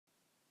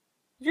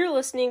You're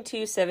listening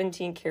to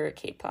 17 Karat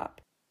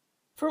K-Pop.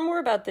 For more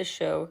about this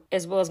show,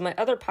 as well as my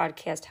other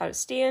podcast, How to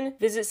Stan,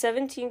 visit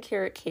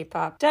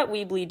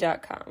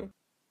 17karatkpop.weebly.com.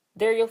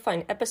 There you'll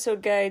find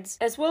episode guides,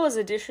 as well as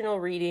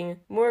additional reading,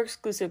 more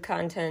exclusive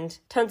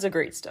content, tons of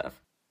great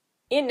stuff.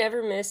 And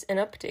never miss an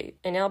update,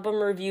 an album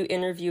review,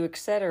 interview,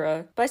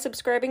 etc. by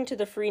subscribing to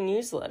the free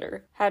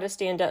newsletter,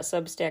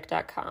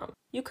 howtostan.substack.com.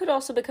 You could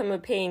also become a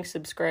paying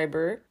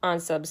subscriber on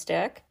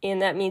Substack,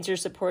 and that means you're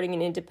supporting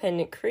an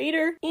independent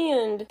creator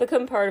and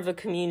become part of a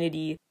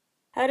community,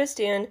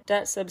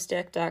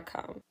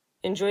 howtostan.substack.com.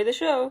 Enjoy the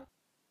show!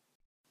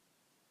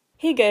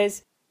 Hey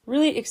guys,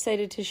 really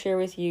excited to share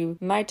with you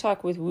my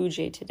talk with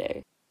WOOJAE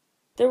today.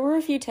 There were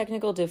a few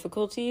technical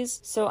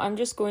difficulties, so I'm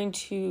just going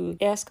to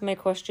ask my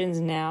questions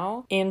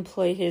now and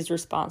play his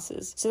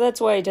responses. So that's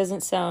why it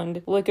doesn't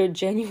sound like a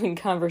genuine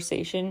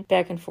conversation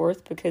back and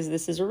forth, because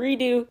this is a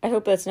redo. I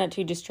hope that's not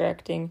too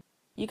distracting.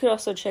 You could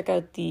also check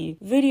out the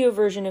video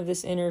version of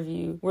this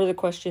interview where the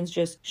questions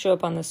just show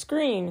up on the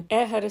screen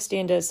at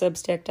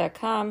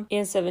howtostan.substack.com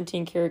and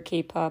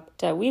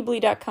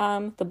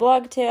 17karatkpop.weebly.com, the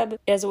blog tab,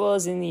 as well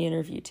as in the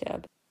interview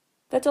tab.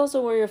 That's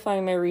also where you'll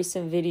find my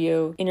recent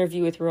video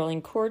interview with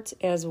Rolling Court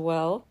as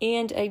well,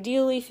 and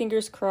ideally,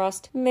 fingers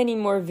crossed, many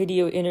more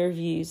video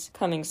interviews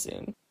coming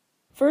soon.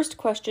 First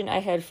question I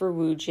had for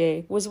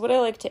WOOJAE was what I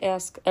like to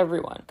ask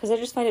everyone, because I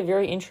just find it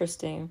very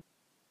interesting,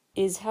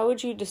 is how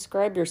would you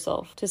describe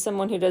yourself to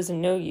someone who doesn't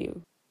know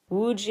you?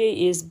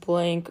 WOOJAE is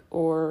blank,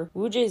 or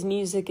WOOJAE's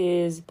music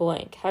is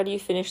blank. How do you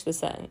finish the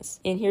sentence?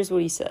 And here's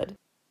what he said.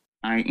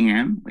 I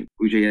am,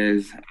 WOOJAE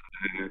is a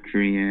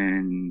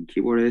Korean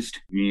keyboardist,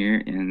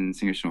 engineer, and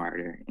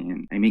singer-songwriter,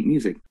 and I make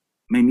music.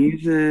 My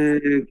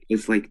music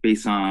is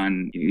based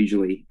on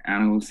usually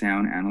analog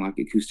sound, analog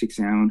acoustic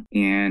sound,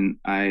 and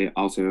I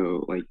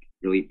also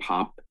really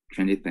pop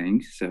trendy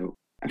things. So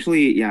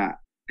actually, yeah,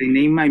 I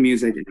name my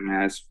music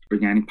as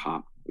organic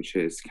pop, which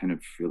is kind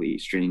of really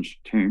strange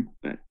term,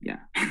 but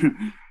yeah.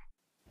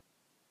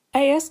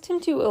 I asked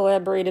him to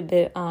elaborate a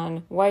bit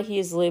on why he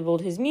has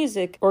labeled his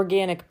music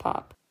organic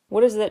pop.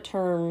 What does that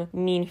term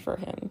mean for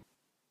him?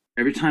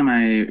 Every time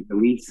I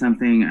release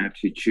something, I have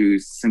to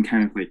choose some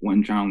kind of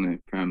one genre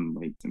from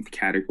some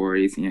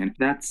categories, and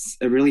that's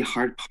a really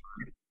hard part.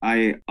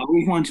 I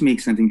always want to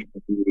make something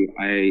trendy.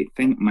 I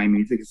think my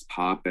music is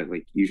pop, but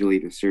usually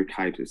the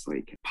stereotype is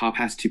pop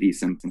has to be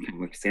some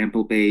kind of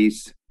sample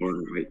based,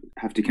 or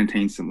have to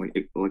contain some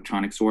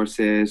electronic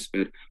sources.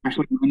 But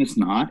actually, mine is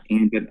not,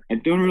 but I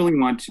don't really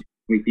want to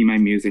be my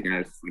music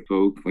as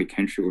folk,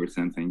 country or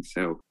something.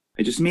 So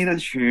I just made that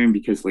term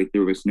because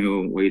there was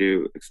no way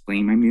to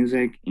explain my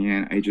music,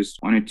 and I just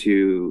wanted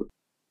to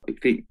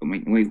think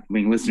my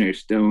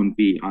listeners don't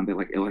be on the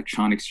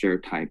electronic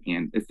stereotype.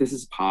 And if this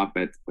is pop,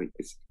 but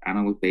it's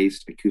analog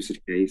based,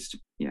 acoustic based,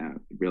 yeah,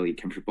 really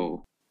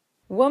comfortable.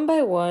 One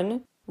by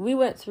one, we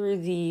went through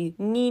the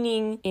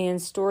meaning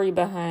and story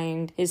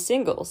behind his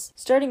singles,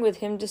 starting with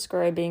him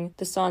describing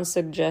the song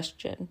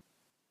Suggestion.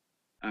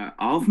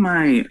 All of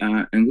my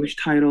English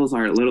titles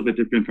are a little bit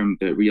different from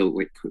the real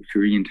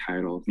Korean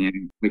titles.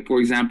 And for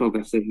example,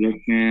 the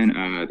Suggestion,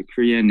 the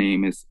Korean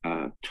name is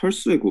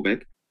철수의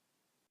고백.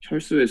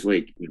 철수 is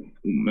the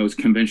most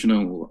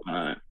conventional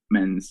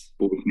men's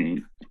boy's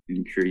name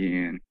in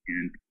Korean,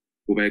 and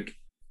고백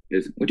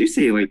is, what do you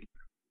say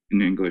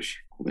in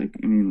English? 고백,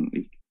 I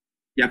mean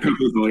yeah,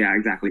 proposal, yeah,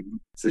 exactly.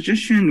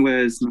 Suggestion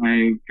was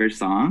my first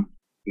song,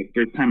 the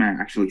first time I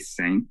actually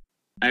sang.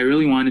 I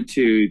really wanted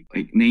to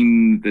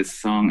name this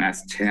song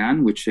as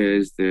제안, which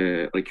is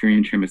the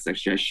Korean term of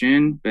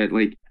suggestion, but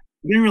I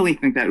didn't really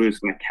think that was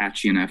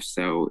catchy enough.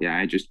 So yeah,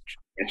 I just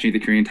changed the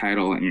Korean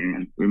title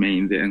and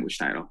remained the English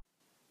title.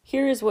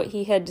 Here is what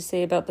he had to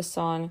say about the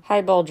song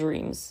Highball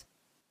Dreams.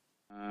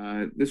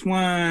 This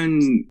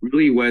one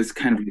really was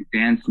kind of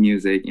dance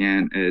music,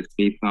 and it's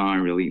based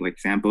on really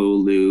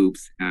sample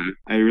loops.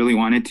 I really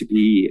wanted to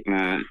be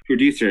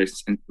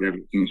producers instead of a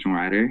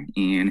singer-songwriter,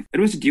 and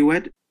it was a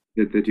duet.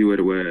 The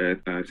duet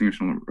with a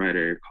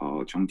singer-songwriter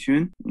called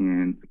Junghyun,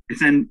 and I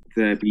sent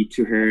the beat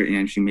to her,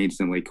 and she made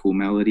some cool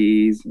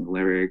melodies and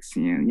lyrics,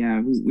 and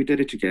yeah, we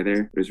did it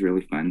together. It was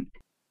really fun.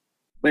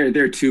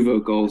 There are two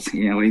vocals,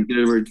 there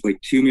were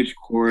two mixed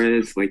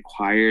chorus,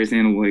 choirs,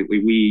 and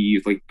we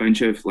used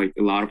bunch of a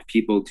lot of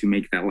people to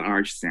make that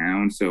large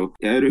sound. So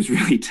yeah, it was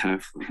really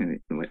tough.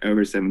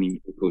 Over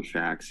 70 vocal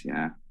tracks.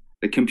 Yeah,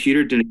 the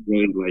computer didn't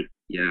really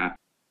yeah.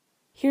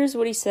 Here's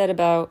what he said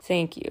about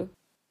Thank You.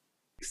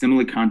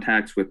 Similar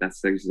contacts with that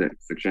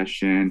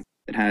Suggestion.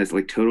 It has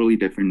totally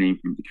different name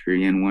from the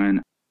Korean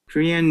one.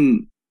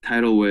 Korean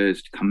title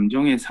was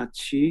감정의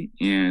사치,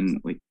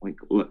 and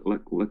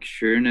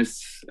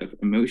luxuriousness of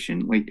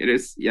emotion. It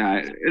is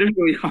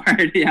really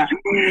hard. Yeah.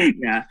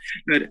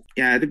 But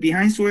yeah, the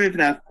behind story of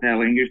that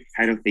language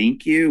title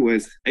Thank You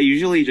was I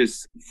usually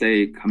just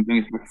say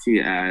감정의 사치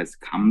as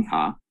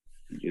감사.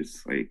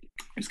 Just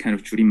it's kind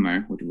of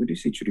줄임말. What do you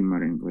say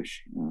줄임말 in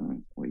English?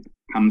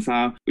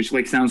 감사, which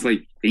sounds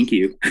like thank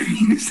you.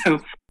 So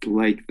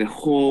like the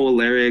whole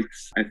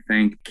lyrics, I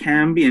think,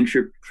 can be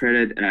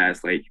interpreted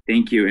as like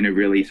thank you in a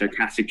really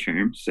sarcastic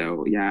term.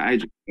 So yeah, I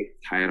just like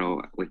the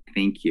title like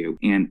thank you.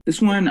 And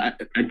this one I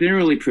didn't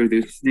really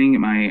produce thing.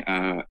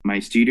 My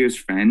studio's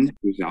friend,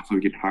 who's also a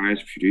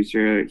guitarist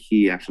producer,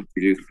 he actually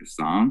produced the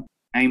song.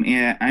 I'm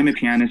a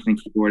pianist and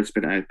keyboardist,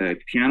 but at the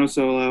piano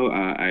solo,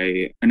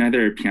 I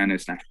another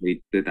pianist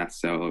actually did that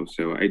solo,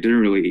 so I didn't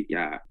really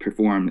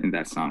perform in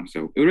that song.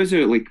 So it was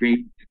a like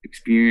great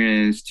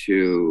experience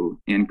to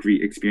and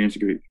great experience, a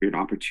great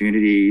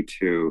opportunity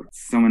to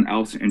someone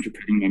else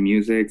interpreting my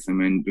music,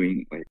 someone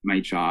doing like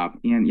my job,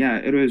 and yeah,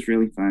 it was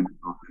really fun.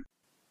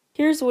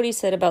 Here's what he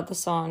said about the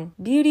song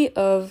 "Beauty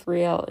of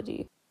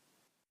Reality."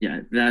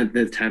 Yeah, that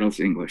the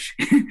title's English.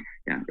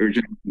 Yeah,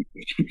 original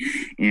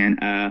English,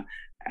 and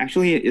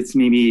actually, it's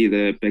maybe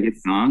the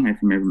biggest song I've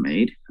ever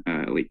made.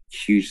 Like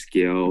huge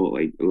scale,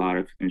 like a lot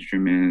of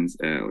instruments,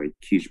 like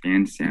huge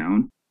band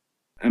sound.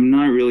 I'm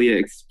not really an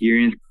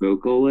experienced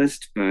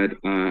vocalist, but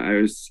I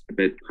was a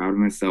bit proud of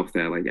myself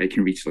that like I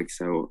can reach like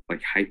so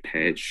like high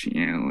pitch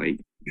and like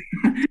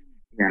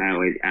yeah,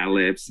 like ad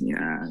libs.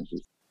 Yeah,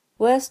 just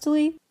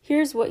Lastly,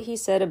 here's what he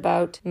said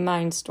about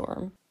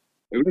Mindstorm.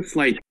 it was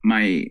like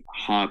my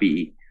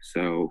hobby.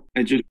 So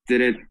I just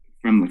did it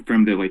from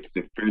the like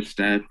the first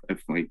step of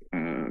like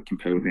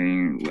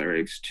composing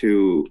lyrics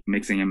to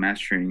mixing and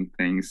mastering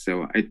things.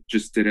 So I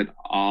just did it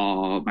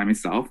all by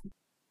myself.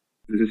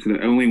 This is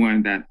the only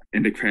one that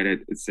in the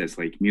credit it says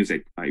like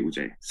music by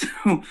WOOJAE.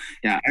 So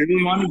yeah, I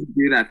really wanted to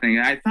do that thing.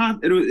 I thought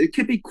it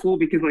could be cool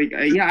because like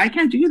yeah, I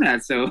can't do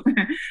that. So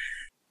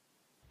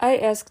I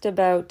asked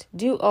about,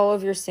 do all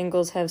of your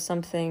singles have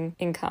something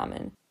in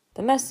common?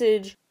 The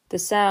message, the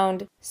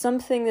sound,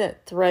 something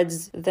that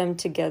threads them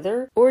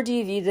together? Or do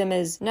you view them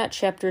as not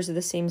chapters of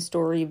the same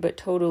story, but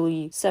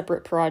totally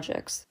separate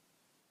projects?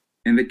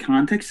 in the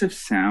context of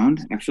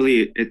sound,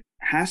 actually, it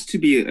has to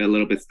be a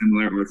little bit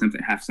similar or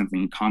something have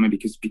something in common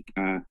because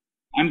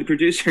I'm the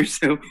producer,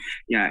 so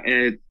yeah,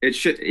 it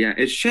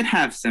should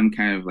have some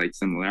kind of like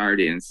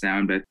similarity in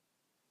sound, but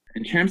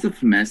in terms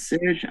of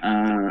message,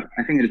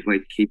 I think it's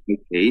like case by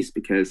case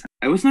because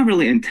I was not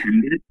really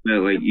intended, but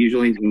like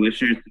usually the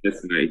listeners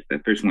just like the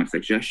first one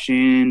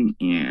suggestion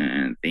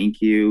and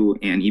thank you,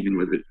 and even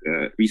with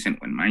the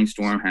recent one,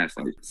 Mindstorm has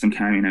like some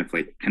kind of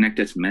like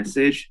connected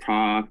message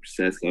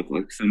process of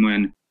like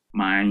someone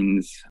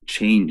minds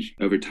change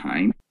over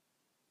time.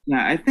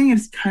 Yeah, I think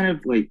it's kind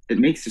of like it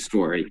makes the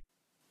story.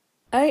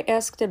 I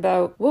asked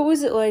about what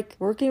was it like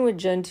working with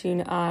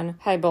Gentune on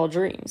Highball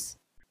Dreams?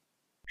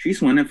 She's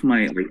one of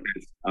my like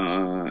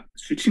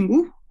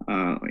친구,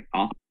 like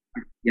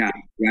yeah,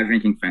 yeah,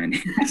 drinking friend.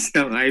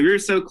 So like, we're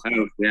so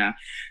close. Yeah,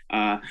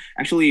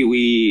 actually,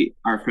 we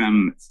are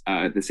from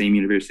the same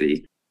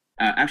university.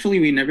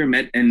 Actually, we never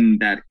met in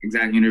that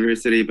exact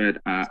university, but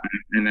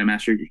in a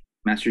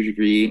master's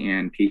degree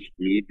and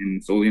PhD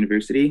in Seoul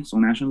University, Seoul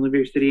National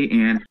University,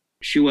 and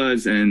she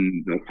was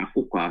in the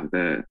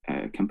the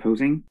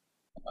composing.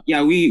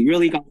 Yeah, we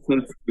really got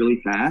close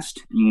really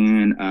fast,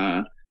 and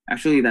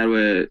actually, that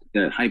was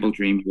the Highball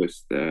Dream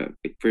was the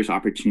like, first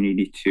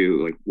opportunity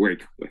to like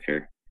work with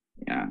her.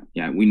 Yeah,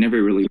 yeah, we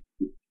never really,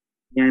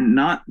 and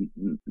not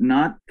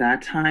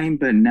that time,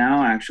 but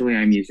now actually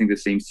I'm using the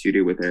same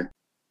studio with her.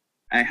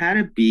 I had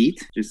a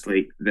beat, just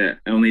like the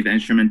only the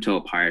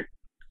instrumental part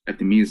of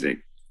the music,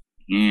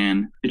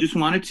 and I just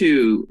wanted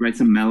to write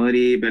some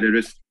melody, but it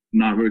was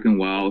not working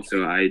well,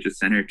 so I just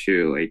sent her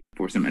to like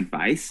for some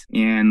advice,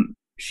 and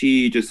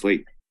she just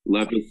like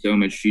loved it so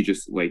much. She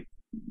just like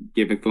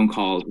gave a phone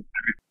call.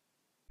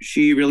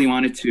 She really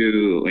wanted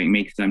to like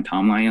make some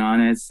timeline on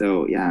it.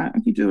 So yeah, I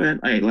can do it.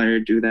 I let her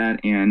do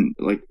that. And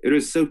like it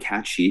was so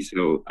catchy.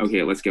 So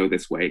okay, let's go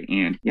this way.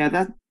 And yeah,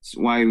 that's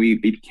why we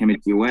became a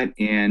duet.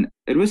 And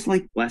it was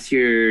like last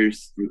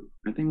year's,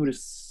 I think it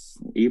was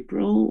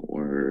April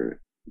or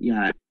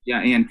yeah.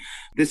 And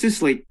this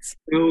is like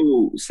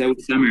so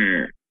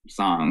summer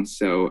song.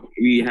 So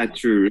we had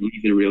to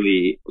release it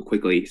really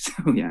quickly.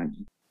 So yeah.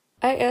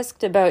 I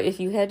asked about if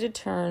you had to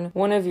turn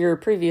one of your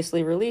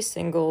previously released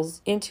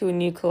singles into a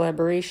new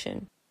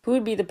collaboration. Who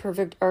would be the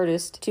perfect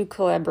artist to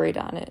collaborate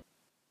on it?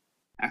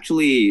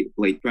 Actually,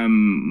 like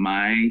from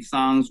my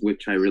songs,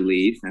 which I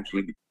released,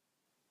 actually,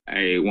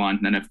 I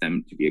want none of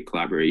them to be a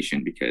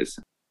collaboration because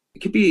it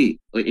could be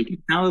like it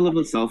can sound a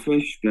little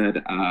selfish, but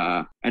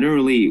I don't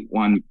really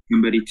want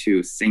somebody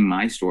to sing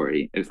my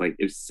story. It's like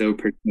it's so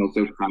personal,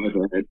 so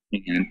private,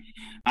 and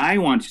I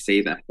want to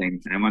say that thing.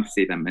 I want to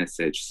say that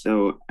message.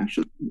 So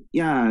actually,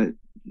 yeah,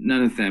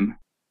 none of them.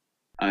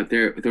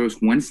 There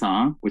was one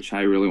song which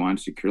I really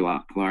wanted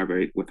to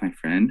collaborate with my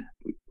friend.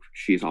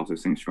 She's also a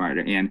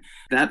singer-songwriter, and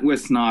that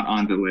was not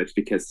on the list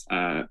because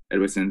it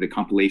was in the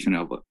compilation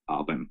of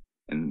album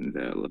and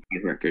the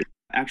record.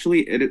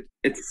 Actually,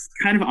 it's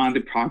kind of on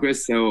the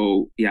progress,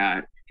 so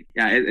yeah,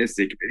 it's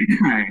secret.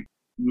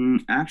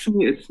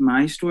 Actually, it's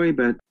my story,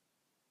 but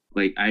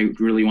like I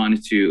really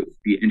wanted to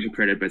be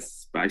interpreted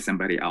by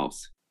somebody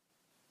else.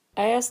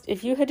 I asked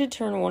if you had to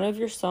turn one of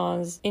your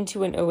songs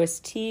into an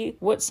OST,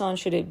 what song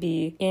should it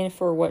be and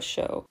for what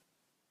show?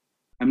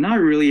 I'm not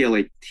really a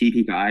like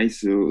TV guy,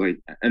 so like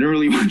I don't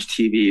really watch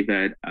TV,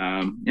 but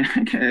yeah,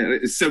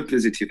 it's so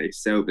busy today,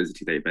 so busy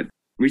today. But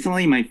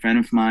recently, my friend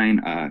of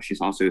mine, she's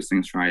also a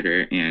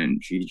singer-songwriter,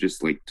 and she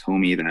just like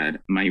told me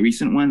that my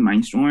recent one,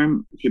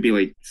 Mindstorm, should be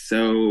like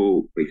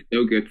so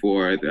good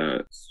for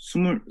the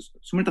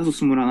스물다섯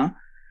스물하나,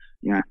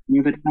 yeah,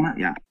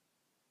 yeah,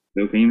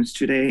 so famous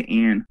today.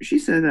 And she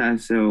said that,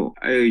 so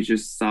I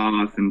just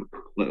saw some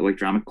like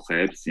drama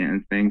clips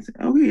and things.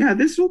 Oh yeah,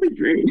 this will be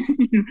great.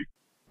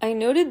 I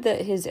noted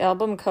that his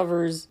album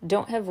covers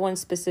don't have one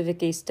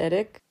specific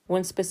aesthetic,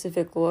 one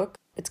specific look.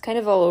 It's kind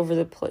of all over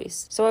the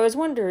place. So I was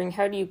wondering,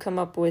 how do you come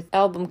up with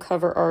album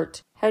cover art?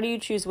 How do you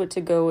choose what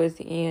to go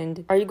with?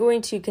 And are you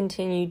going to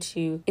continue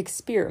to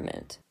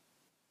experiment?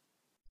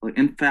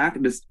 In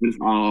fact, this is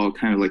all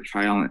kind of like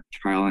trial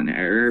and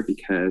error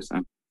because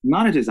I'm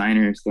not a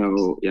designer,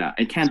 so yeah,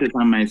 I can't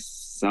design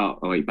myself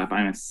like by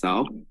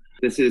myself.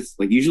 This is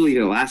like usually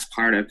the last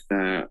part of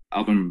the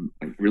album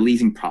like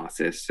releasing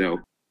process. So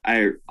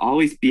I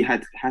always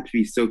had to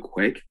be so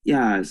quick.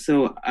 Yeah,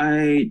 so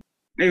I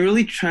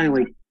really try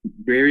like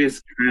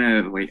various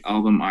kind of like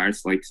album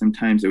arts. Like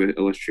sometimes it was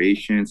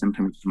illustration,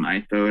 sometimes it's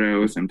my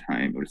photo,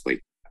 sometimes it was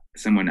like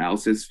someone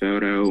else's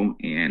photo,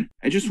 and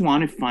I just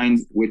want to find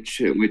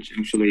which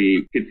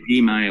actually could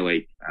be my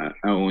like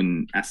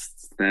own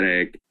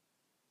aesthetic.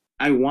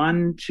 I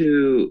want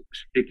to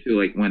stick to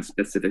like one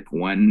specific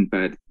one,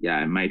 but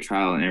yeah, my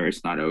trial and error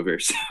is not over.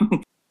 So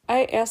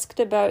I asked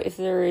about if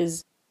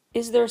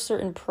is there a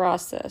certain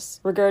process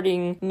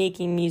regarding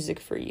making music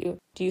for you?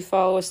 Do you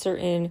follow a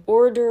certain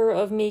order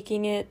of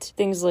making it?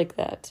 Things like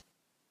that.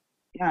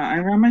 yeah, I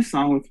write my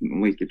song with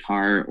like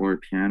guitar or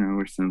piano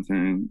or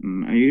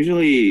something. I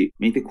usually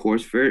make the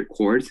chords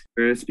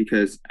first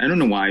because I don't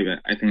know why, but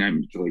I think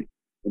I'm like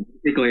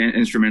particularly an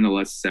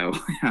instrumentalist. So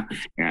yeah,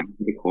 yeah,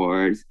 the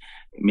chords,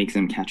 make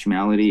some catchy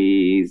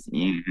melodies,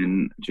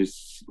 and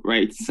just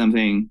write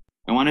something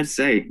I want to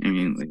say. I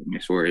mean, like my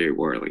story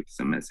or like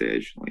some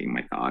message, like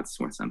my thoughts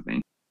or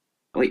something.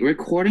 Like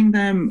recording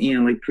them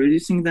and like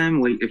producing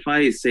them, like if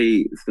I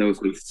say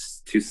those like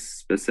too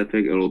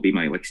specific, it'll be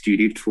my like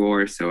studio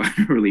tour, so I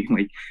don't really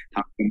like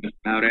talking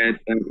about it.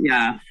 But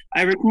yeah,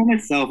 I record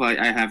myself.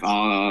 I have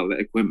all the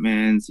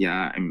equipment.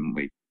 Yeah,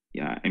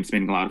 I'm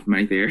spending a lot of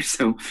money there.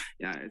 So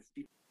yeah,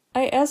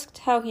 I asked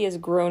how he has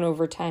grown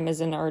over time as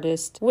an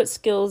artist, what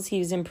skills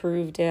he's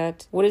improved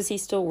at, what is he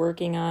still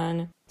working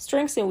on,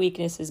 strengths and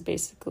weaknesses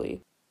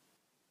basically.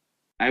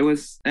 I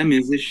was a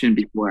musician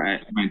before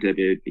my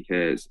debut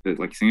because the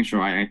like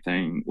singer-songwriting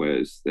thing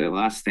was the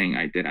last thing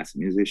I did as a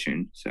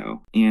musician.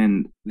 So,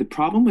 and the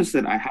problem was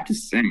that I had to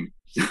sing.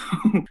 So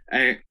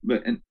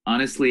and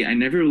honestly, I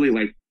never really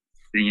liked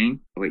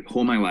singing like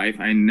whole my life.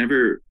 I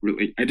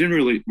didn't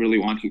really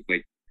want to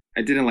like,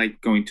 I didn't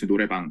like going to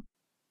노래방.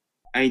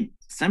 I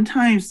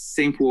sometimes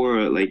sing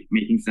for like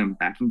making some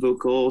backing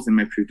vocals in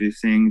my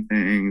producing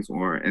things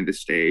or in the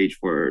stage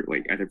for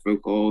like other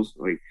vocals,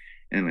 like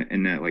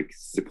in a like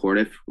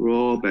supportive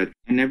role. But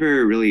I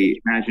never really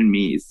imagined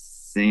me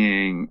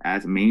singing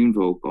as a main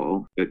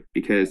vocal. But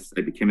because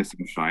I became a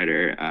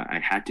singer-songwriter, I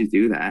had to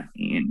do that.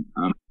 And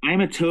I'm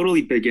a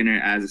totally beginner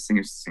as a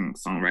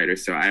singer-songwriter,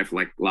 so I have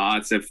like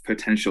lots of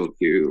potential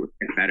to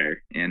get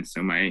better. And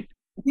so I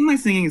think my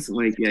singing is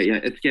like yeah,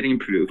 it's getting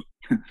improved.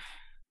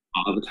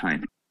 All the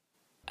time.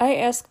 I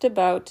asked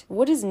about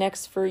what is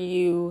next for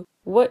you,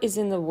 what is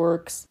in the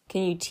works,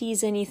 can you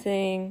tease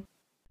anything?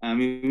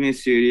 In my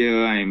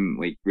studio, I'm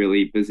like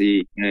really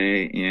busy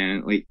today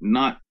and like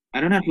not I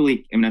don't have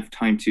really enough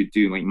time to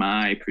do like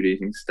my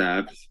producing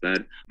stuff,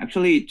 but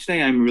actually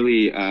today I'm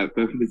really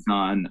focused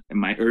on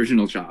my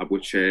original job,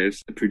 which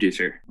is a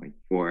producer, like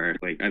for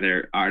like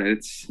other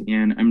artists,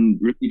 and I'm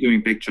really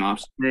doing big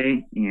jobs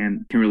today, and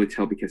I can really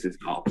tell because it's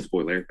all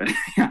spoiler, but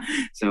yeah,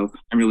 so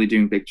I'm really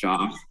doing big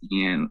jobs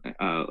and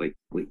like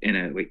in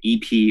a like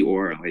EP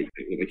or like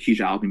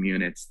huge album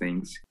units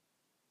things.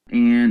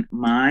 And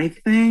my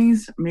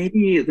things,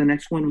 maybe the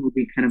next one will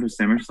be kind of a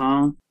summer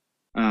song.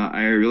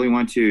 I really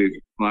want to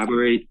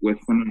collaborate with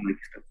someone like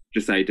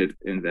just I did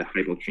in the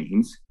High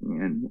Dreams.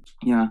 And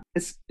yeah,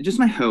 it's just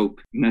my hope.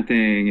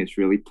 Nothing is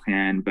really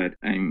planned, but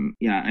I'm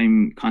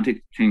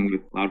contacting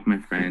with a lot of my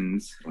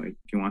friends. Like,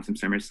 if you want some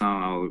summer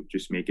song, I'll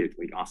just make it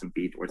like awesome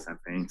beat or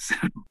something. So.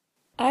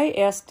 I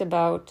asked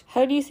about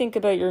how do you think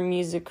about your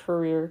music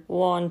career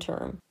long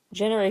term?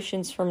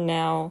 Generations from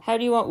now, how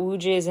do you want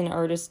WOOJAE as an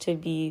artist to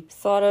be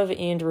thought of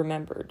and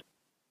remembered?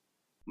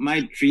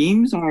 My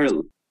dreams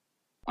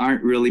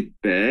aren't really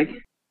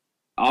big.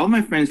 All of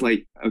my friends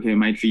like, okay,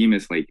 my dream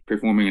is like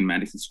performing in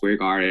Madison Square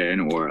Garden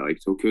or like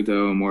Tokyo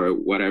Dome or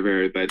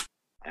whatever. But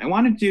I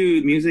want to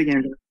do music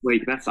and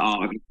like that's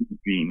all. That's my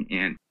dream.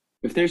 And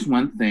if there's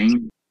one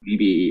thing,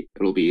 maybe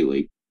it'll be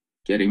like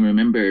getting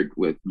remembered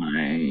with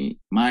my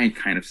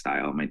kind of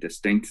style, my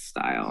distinct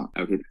style.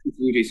 Okay, this is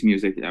WOOJAE's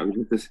music.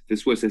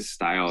 This was his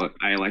style.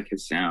 I like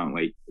his sound.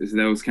 Like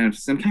those kind of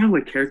some kind of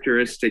like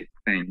characteristic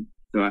thing.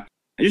 So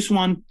I just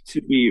want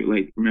to be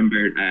like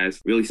remembered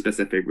as really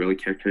specific, really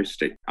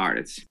characteristic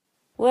artists.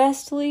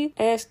 Lastly,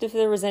 I asked if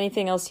there was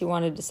anything else he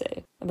wanted to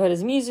say about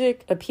his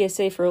music, a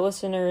PSA for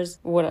listeners,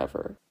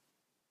 whatever.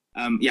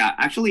 Yeah,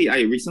 actually,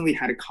 I recently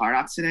had a car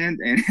accident,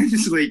 and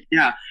it's like,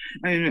 yeah,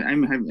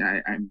 I'm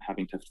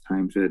having tough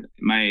times, but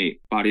my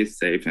body is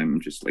safe.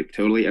 I'm just like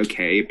totally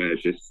okay, but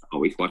just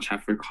always watch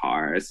out for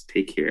cars.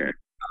 Take care.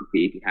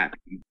 Be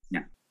happy.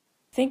 Yeah.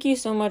 Thank you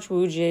so much,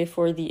 WOOJAE,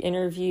 for the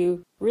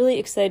interview. Really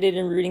excited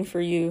and rooting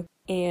for you.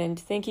 And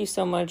thank you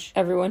so much,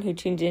 everyone who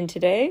tuned in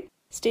today.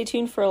 Stay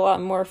tuned for a lot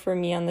more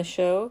from me on the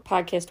show,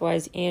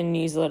 podcast-wise and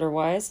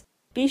newsletter-wise.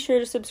 Be sure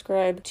to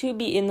subscribe to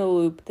be in the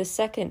loop the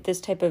second this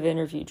type of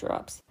interview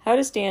drops.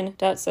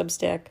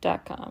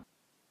 howtostan.substack.com.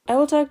 I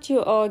will talk to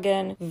you all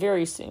again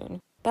very soon.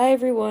 Bye,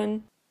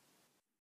 everyone.